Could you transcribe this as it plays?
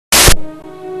Good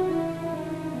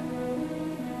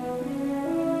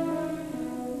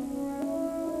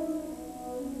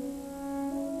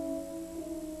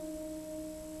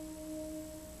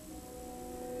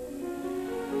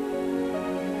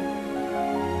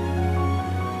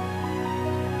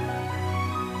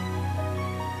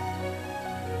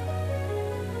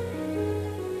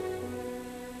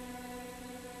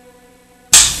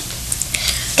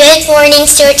morning,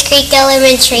 Stewart's Creek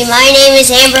Elementary. My name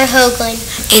is Amber Hoagland.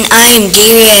 And I am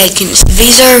Gary Adkins.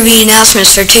 These are the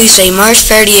announcements for Tuesday, March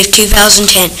 30th,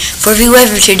 2010. For the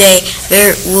weather today,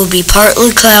 there will be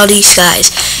partly cloudy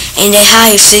skies and a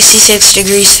high of 66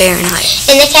 degrees Fahrenheit.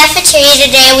 In the cafeteria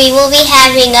today, we will be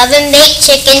having oven-baked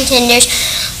chicken tenders,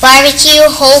 barbecue,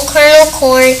 whole kernel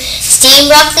corn,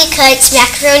 steamed broccoli cuts,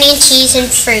 macaroni and cheese,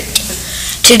 and fruit.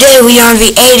 Today we are on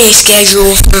the 8-day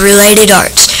schedule for related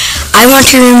arts. I want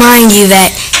to remind you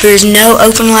that there is no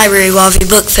open library while the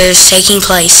book fair is taking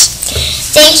place.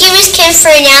 Thank you, Ms. Kim,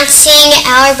 for announcing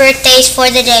our birthdays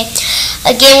for the day.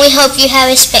 Again, we hope you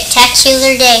have a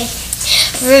spectacular day.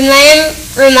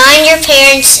 Remind your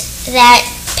parents that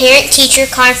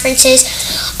parent-teacher conferences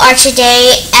are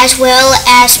today, as well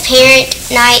as parent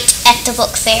night at the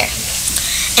book fair.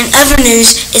 In other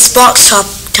news, it's box top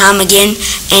time again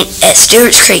at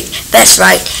Stewart's Creek. That's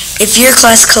right. If your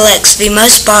class collects the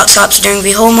most box tops during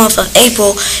the whole month of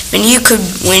April, then you could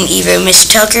win either Miss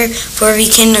Tucker for the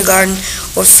kindergarten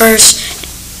or first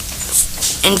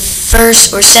or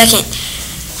second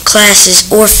classes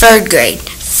or third grade.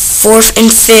 Fourth and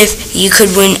fifth, you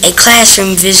could win a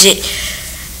classroom visit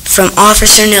from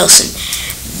Officer Nelson.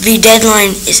 The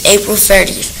deadline is April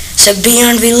 30th, so be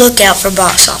on the lookout for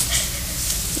box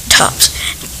tops.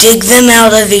 Dig them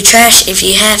out of the trash if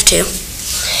you have to.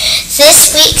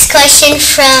 This week's question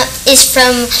is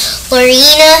from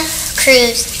Lorena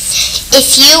Cruz.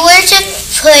 If you were to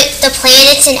put the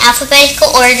planets in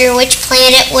alphabetical order, which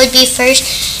planet would be first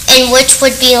and which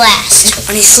would be last?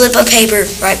 On a slip of paper,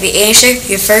 write the answer,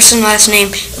 your first and last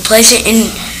name, and place it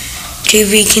into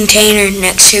the container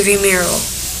next to the mural.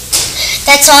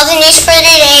 That's all the news for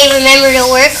today. Remember to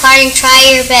work hard and try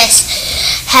your best.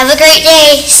 Have a great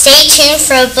day. Stay tuned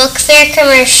for a book fair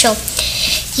commercial.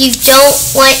 You don't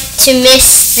want to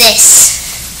miss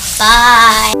this.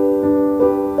 Bye.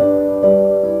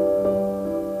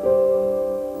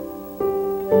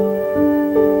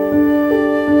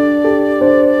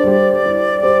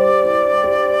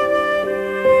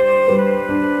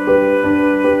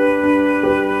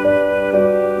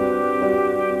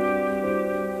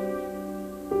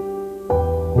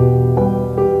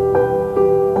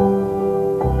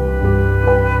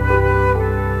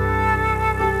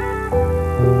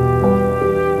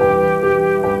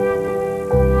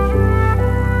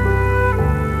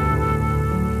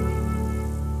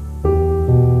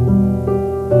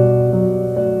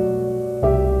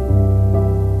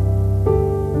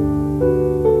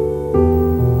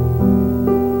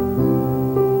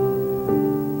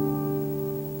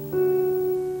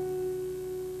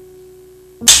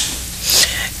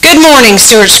 Good morning,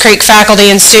 Stewart's Creek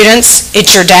faculty and students.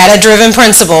 It's your data-driven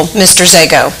principal, Mr.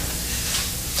 Zago.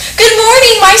 Good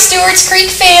morning, my Stewart's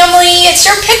Creek family. It's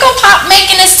your pickle pop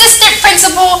making assistant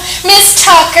principal, Miss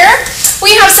Tucker.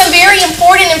 We have some very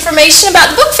important information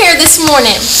about the book fair this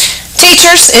morning.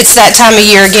 Teachers, it's that time of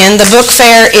year again. The book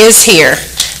fair is here.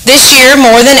 This year,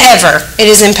 more than ever,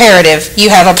 it is imperative you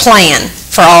have a plan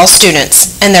for all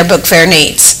students and their book fair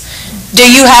needs. Do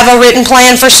you have a written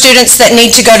plan for students that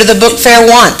need to go to the book fair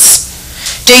once?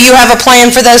 Do you have a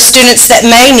plan for those students that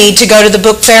may need to go to the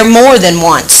book fair more than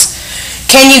once?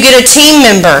 Can you get a team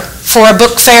member for a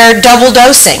book fair double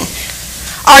dosing?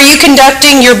 Are you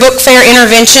conducting your book fair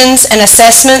interventions and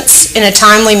assessments in a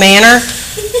timely manner?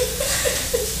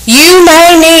 You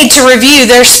may need to review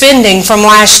their spending from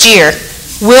last year.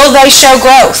 Will they show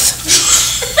growth?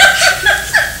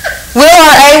 Will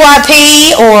our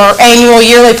AYP, or annual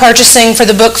yearly purchasing for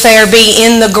the book fair, be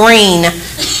in the green?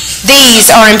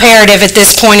 These are imperative at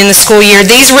this point in the school year.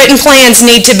 These written plans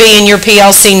need to be in your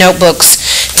PLC notebooks.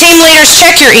 Team leaders,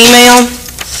 check your email.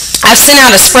 I've sent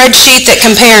out a spreadsheet that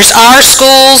compares our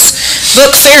school's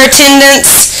book fair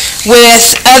attendance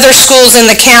with other schools in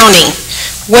the county.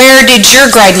 Where did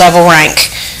your grade level rank?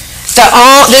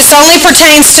 This only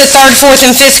pertains to 3rd, 4th,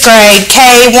 and 5th grade,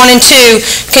 K, 1, and 2.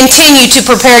 Continue to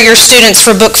prepare your students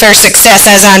for book fair success,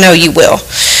 as I know you will.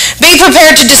 Be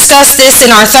prepared to discuss this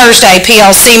in our Thursday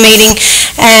PLC meeting,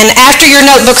 and after your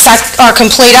notebooks are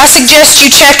complete, I suggest you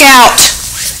check out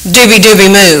Doobie Doobie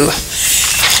Moo.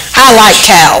 I like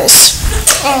cows.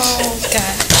 Oh,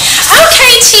 God.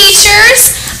 Okay,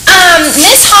 teachers.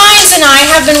 Ms. Hines and I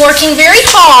have been working very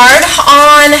hard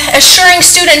on assuring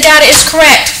student data is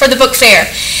correct for the book fair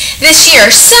this year.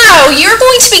 So you're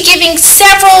going to be giving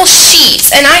several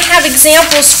sheets, and I have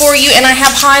examples for you, and I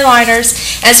have highlighters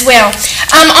as well.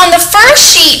 On the first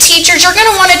sheet, teachers, you're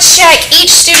going to want to check each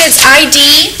student's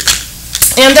ID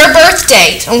and their birth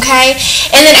date, okay?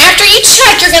 And then after you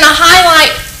check, you're going to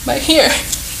highlight right here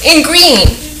in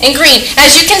green.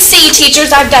 As you can see, teachers,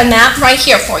 I've done that right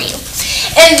here for you.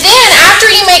 And then after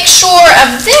you make sure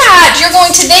of that, you're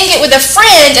going to then get with a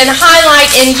friend and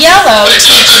highlight in yellow,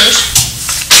 teachers.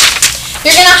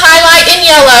 You're going to highlight in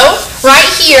yellow right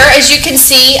here, as you can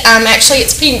see. Actually,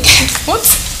 it's pink.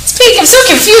 Whoops, it's pink. I'm so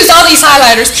confused, all these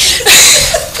highlighters.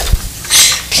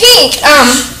 Pink,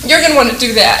 you're going to want to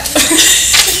do that.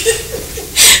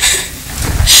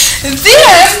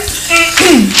 Then,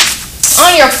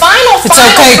 on your final It's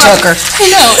okay, Tucker. I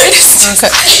know, it's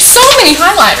Okay. so many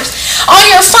highlighters. On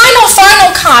your final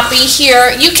copy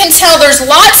here, you can tell there's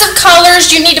lots of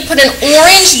colors. You need to put an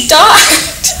orange dot.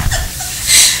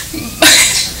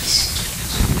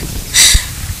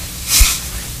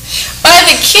 By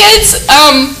the kids,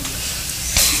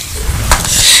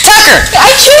 Tucker!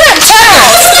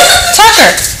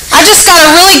 Tucker! I just got a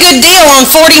really good deal on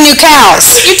 40 new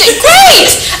cows. You did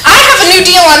great! I have a new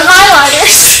deal on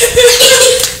highlighters.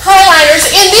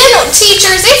 And then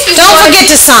teachers, if you Don't want, forget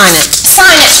to sign it.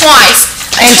 sign it twice.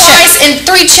 And Twice and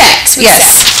 3 checks, we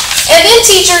Yes. say. And then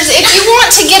teachers, if you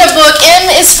want to get a book, M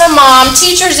is for Mom.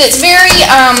 Teachers, it's a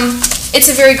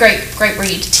very great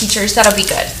read. Teachers, that'll be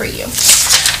good for you.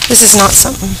 This is not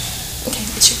something. Okay,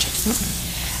 it's your turn.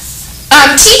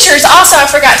 Teachers, also, I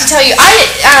forgot to tell you, I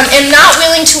am not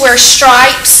willing to wear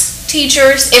stripes,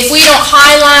 teachers, if we don't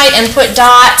highlight and put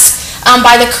dots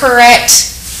by the correct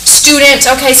student.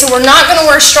 Okay, so we're not going to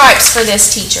wear stripes for this,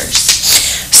 teachers.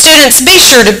 Students, be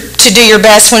sure to do your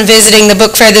best when visiting the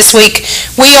book fair this week.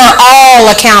 We are all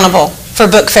accountable for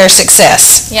book fair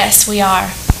success. Yes, we are.